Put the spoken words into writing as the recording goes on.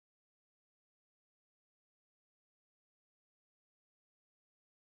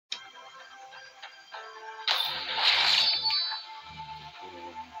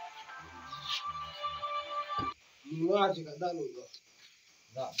Mua chỉ cả đa nổi rồi.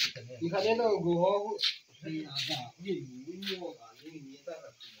 Thì khả năng nó gỗ thì đã nhìn mua cả những người ta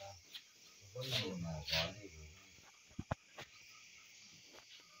là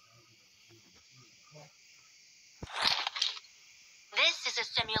This is a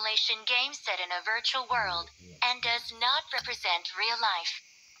simulation game set in a virtual world and does not represent real life.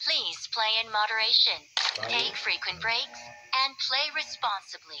 Please play in moderation, take frequent breaks, and play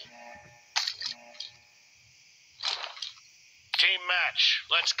responsibly. Team match,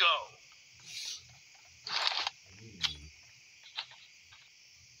 let's go.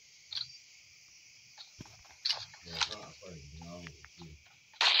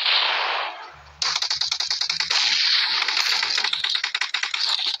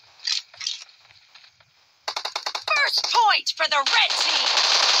 First point for the red team!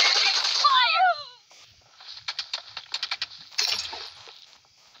 Fire!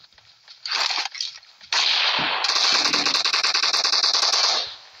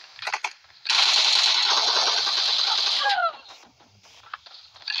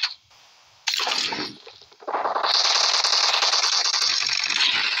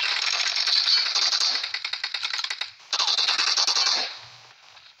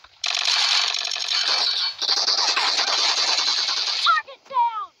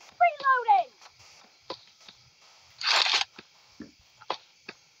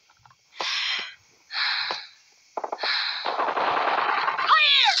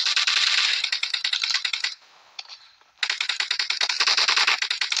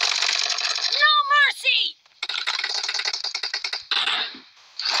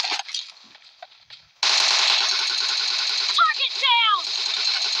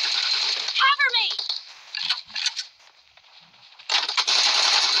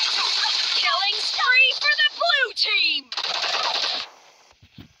 Team!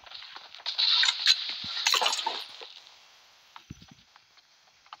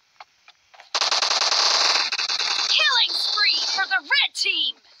 Killing spree for the red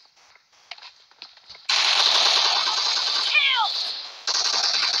team! Kill!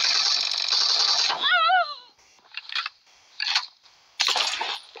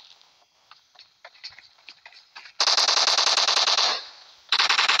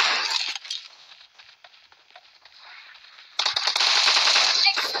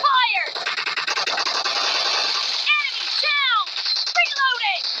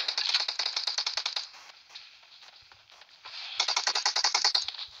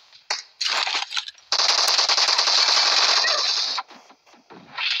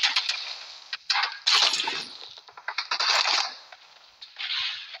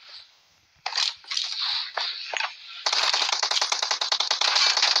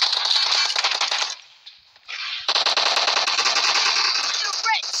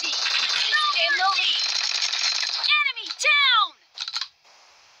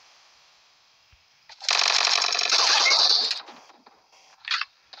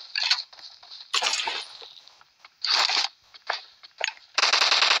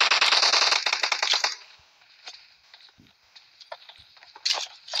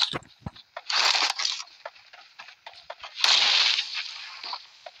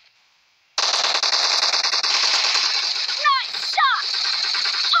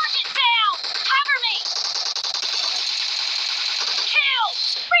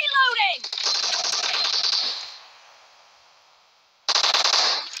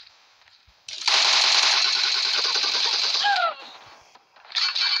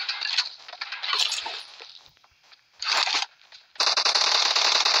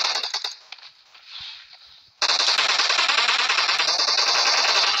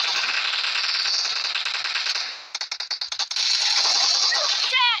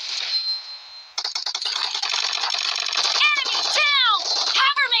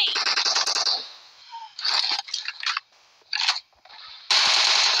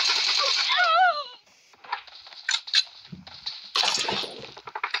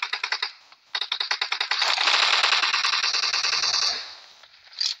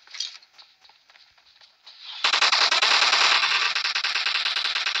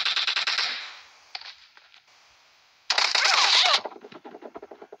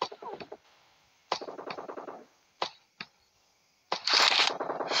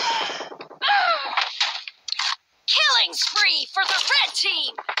 Spree for the red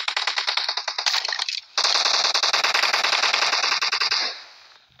team!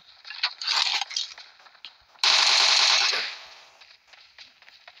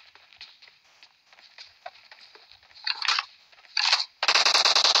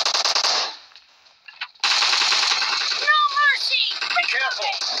 No mercy! Be careful!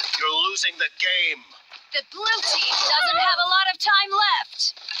 You're losing the game. The blue team doesn't have a lot of time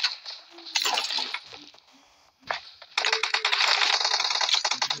left.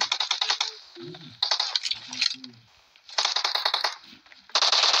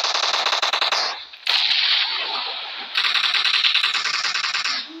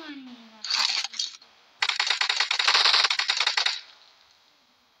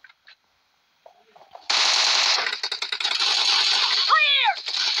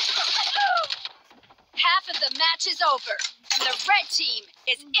 Half of the match is over, and the red team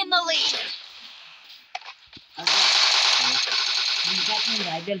is in the lead.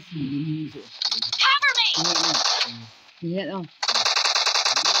 Cover me!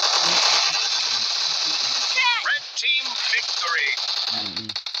 Red team victory.